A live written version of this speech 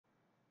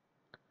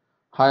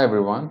Hi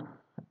everyone.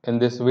 In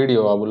this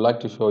video, I would like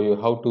to show you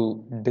how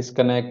to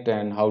disconnect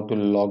and how to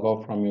log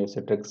off from your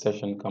Citrix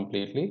session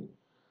completely.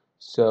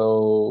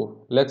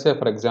 So let's say,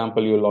 for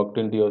example, you logged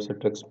into your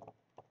Citrix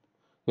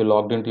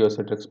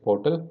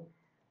portal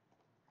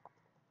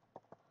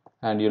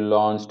and you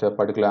launched a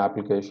particular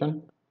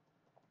application.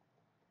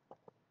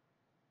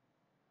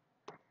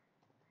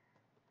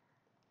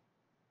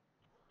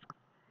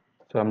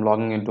 So I'm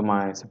logging into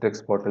my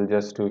Citrix portal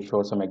just to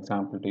show some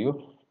example to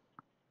you.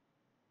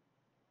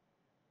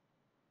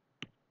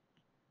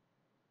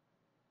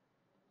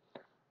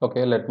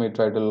 Okay, let me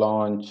try to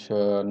launch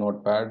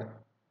Notepad.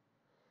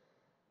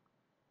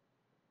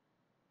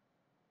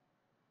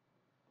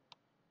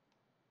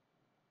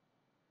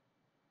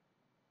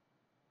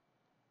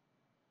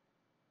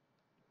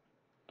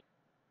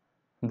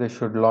 This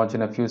should launch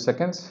in a few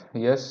seconds.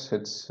 Yes,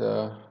 it's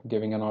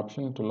giving an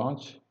option to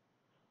launch.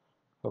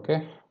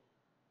 Okay,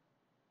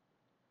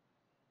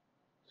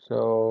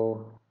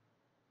 so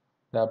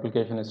the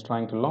application is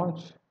trying to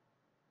launch.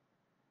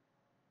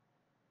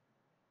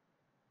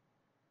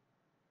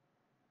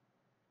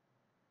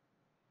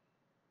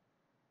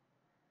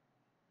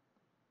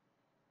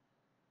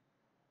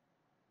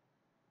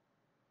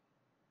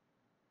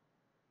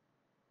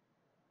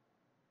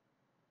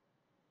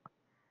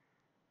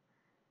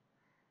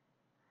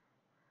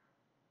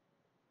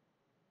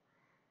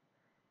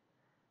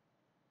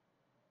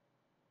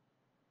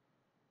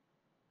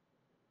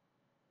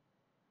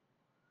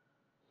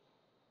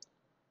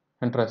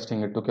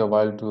 Interesting, it took a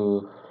while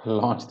to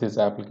launch this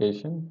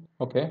application.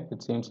 Okay,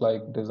 it seems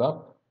like it is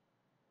up.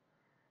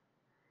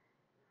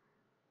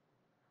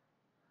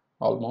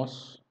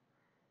 Almost.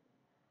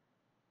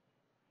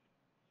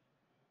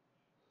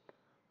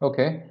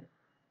 Okay,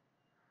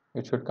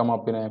 it should come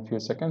up in a few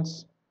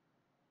seconds.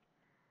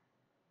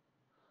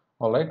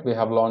 All right, we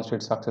have launched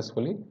it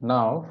successfully.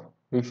 Now,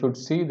 we should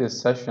see this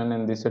session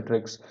in the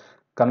Citrix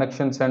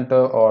Connection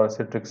Center or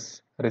Citrix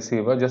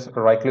Receiver. Just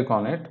right click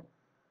on it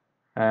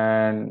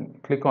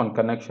and click on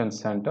Connection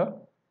Center.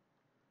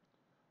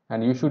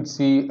 And you should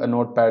see a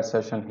Notepad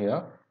session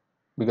here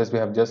because we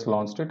have just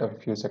launched it a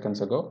few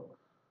seconds ago.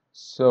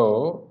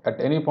 So at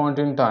any point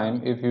in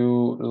time, if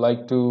you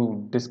like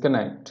to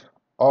disconnect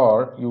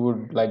or you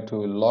would like to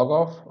log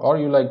off or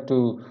you like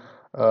to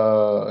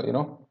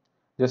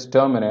just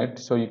terminate,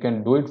 so you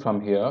can do it from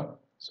here.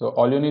 So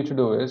all you need to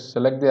do is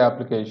select the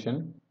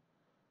application,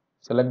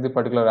 select the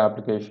particular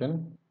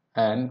application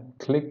and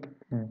click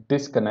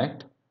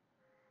disconnect.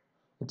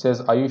 It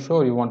says, are you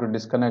sure you want to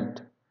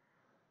disconnect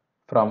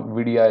from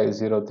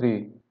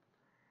VDI03?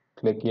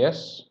 Click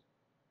yes.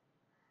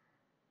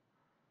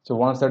 So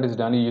once that is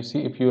done, you see,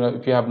 if you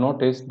have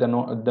noticed, the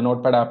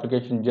Notepad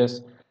application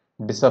just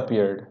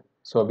disappeared.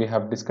 So we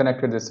have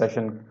disconnected this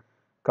session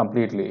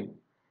completely.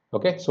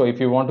 Okay, so if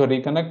you want to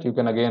reconnect, you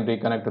can again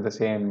reconnect to the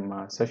same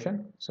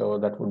session. So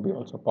that would be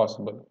also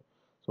possible.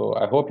 So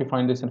I hope you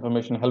find this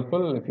information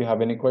helpful. If you have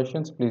any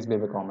questions, please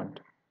leave a comment.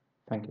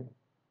 Thank you.